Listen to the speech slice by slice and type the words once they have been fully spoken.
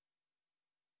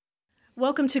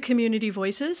Welcome to Community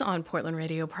Voices on Portland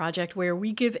Radio Project, where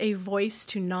we give a voice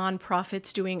to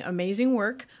nonprofits doing amazing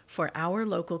work for our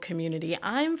local community.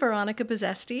 I'm Veronica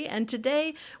Bozzesti, and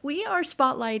today we are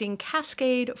spotlighting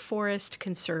Cascade Forest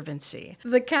Conservancy.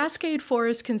 The Cascade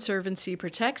Forest Conservancy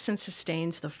protects and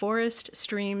sustains the forest,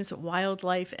 streams,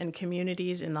 wildlife, and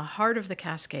communities in the heart of the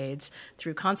Cascades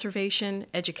through conservation,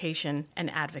 education, and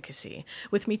advocacy.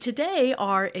 With me today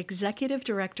are Executive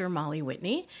Director Molly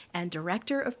Whitney and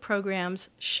Director of Programs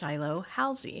Shiloh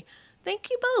Halsey.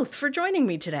 Thank you both for joining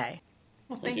me today.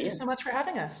 Well, thank you so much for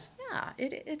having us. Yeah,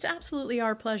 it's absolutely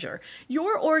our pleasure.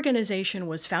 Your organization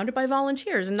was founded by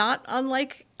volunteers, not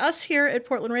unlike us here at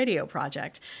Portland Radio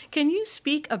Project. Can you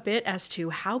speak a bit as to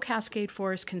how Cascade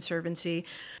Forest Conservancy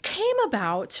came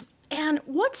about and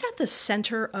what's at the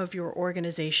center of your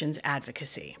organization's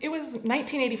advocacy? It was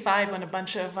 1985 when a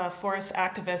bunch of forest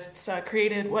activists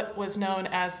created what was known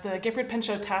as the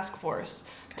Gifford-Pinchot Task Force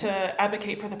to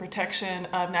advocate for the protection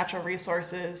of natural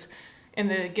resources in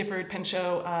the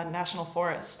Gifford-Pinchot National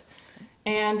Forest.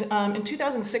 And in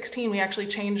 2016, we actually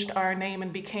changed our name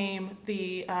and became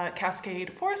the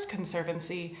Cascade Forest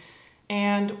Conservancy.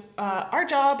 And our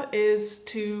job is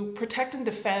to protect and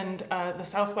defend the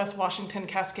Southwest Washington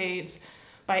Cascades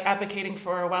by advocating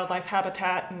for wildlife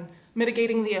habitat and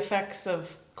mitigating the effects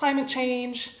of climate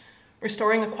change,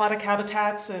 restoring aquatic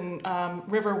habitats and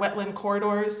river wetland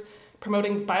corridors,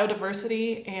 promoting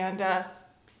biodiversity, and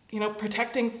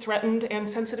protecting threatened and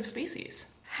sensitive species.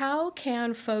 How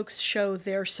can folks show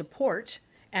their support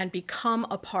and become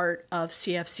a part of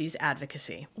CFC's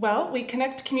advocacy? Well, we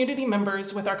connect community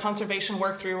members with our conservation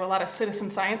work through a lot of citizen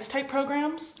science type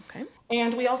programs. Okay.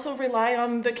 And we also rely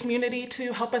on the community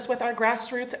to help us with our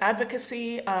grassroots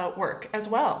advocacy work as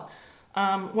well.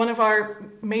 One of our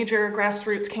major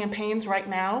grassroots campaigns right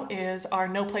now is our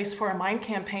No Place for a Mine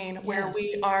campaign, where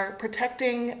we are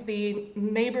protecting the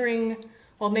neighboring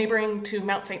to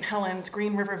Mount St. Helens,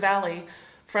 Green River Valley,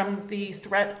 from the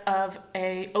threat of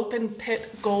a open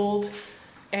pit gold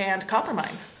and copper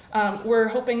mine. We're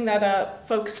hoping that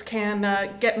folks can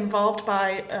get involved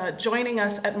by joining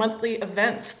us at monthly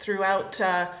events throughout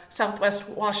Southwest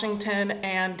Washington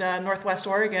and Northwest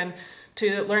Oregon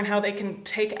to learn how they can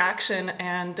take action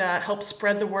and help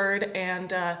spread the word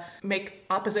and make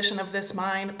opposition of this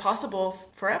mine possible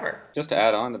forever. Just to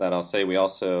add on to that, I'll say we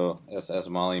also, as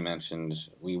Molly mentioned,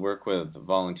 we work with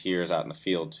volunteers out in the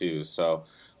field too. So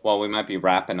while we might be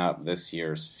wrapping up this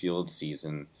year's field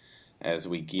season, as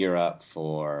we gear up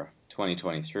for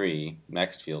 2023,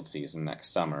 next field season,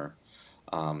 next summer,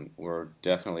 we're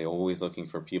definitely always looking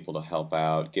for people to help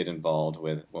out, get involved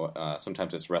with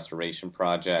sometimes it's restoration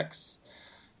projects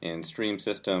in stream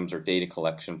systems or data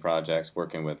collection projects,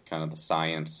 working with kind of the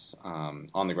science,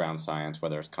 on-the-ground science,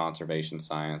 whether it's conservation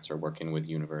science or working with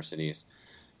universities.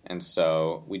 And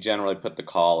so we generally put the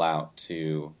call out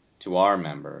to our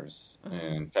members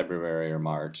in February or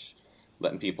March,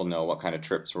 letting people know what kind of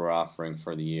trips we're offering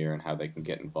for the year and how they can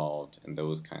get involved in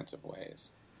those kinds of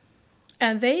ways.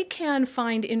 And they can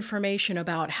find information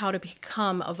about how to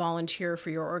become a volunteer for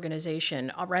your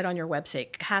organization right on your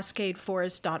website,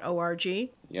 cascadeforest.org.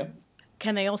 Yep.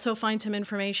 Can they also find some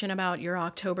information about your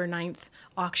October 9th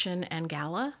auction and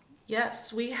gala?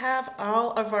 Yes, we have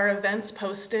all of our events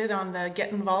posted on the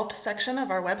Get Involved section of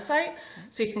our website.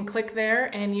 So you can click there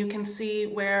and you can see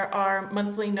where our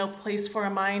monthly No Place for a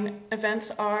Mine events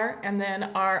are, and then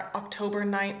our October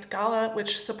 9th gala,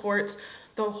 which supports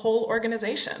the whole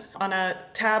organization. On a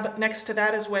tab next to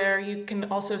that is where you can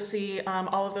also see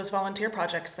all of those volunteer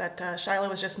projects that Shiloh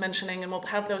was just mentioning, and we'll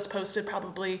have those posted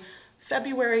probably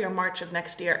February or March of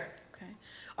next year.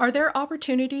 Are there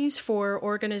opportunities for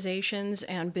organizations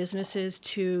and businesses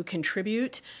to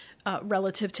contribute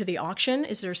relative to the auction?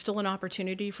 Is there still an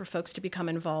opportunity for folks to become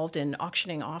involved in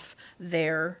auctioning off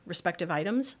their respective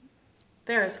items?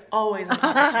 There is always an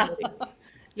opportunity.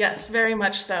 Yes, very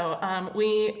much so.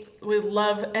 We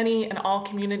love any and all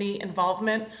community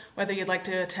involvement, whether you'd like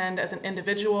to attend as an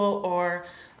individual or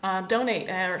donate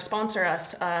or sponsor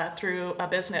us through a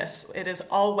business. It is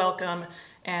all welcome.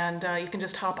 And you can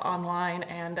just hop online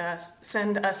and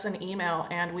send us an email,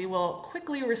 and we will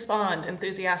quickly respond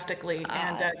enthusiastically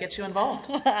and get you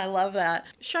involved. I love that.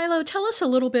 Shiloh, tell us a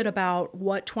little bit about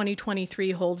what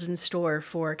 2023 holds in store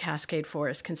for Cascade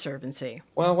Forest Conservancy.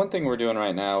 Well, one thing we're doing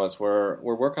right now is we're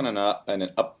working on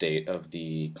an update of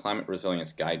the Climate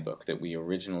Resilience Guidebook that we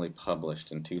originally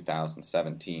published in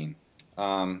 2017.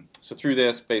 So through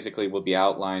this, basically, we'll be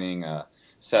outlining a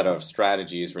set of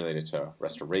strategies related to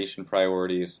restoration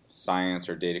priorities, science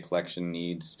or data collection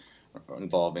needs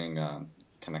involving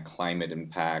kind of climate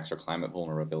impacts or climate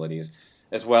vulnerabilities,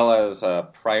 as well as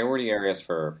priority areas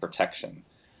for protection,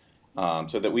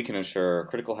 so that we can ensure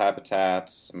critical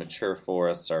habitats, mature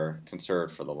forests are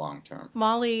conserved for the long term.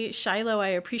 Molly, Shiloh, I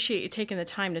appreciate you taking the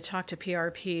time to talk to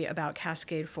PRP about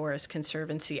Cascade Forest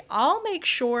Conservancy. I'll make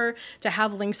sure to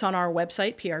have links on our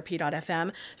website,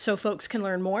 prp.fm, so folks can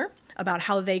learn more about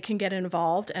how they can get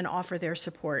involved and offer their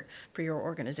support for your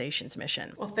organization's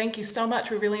mission. Well, thank you so much.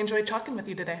 We really enjoyed talking with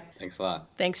you today. Thanks a lot.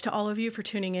 Thanks to all of you for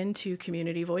tuning in to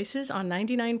Community Voices on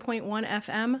 99.1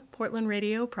 FM, Portland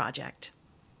Radio Project.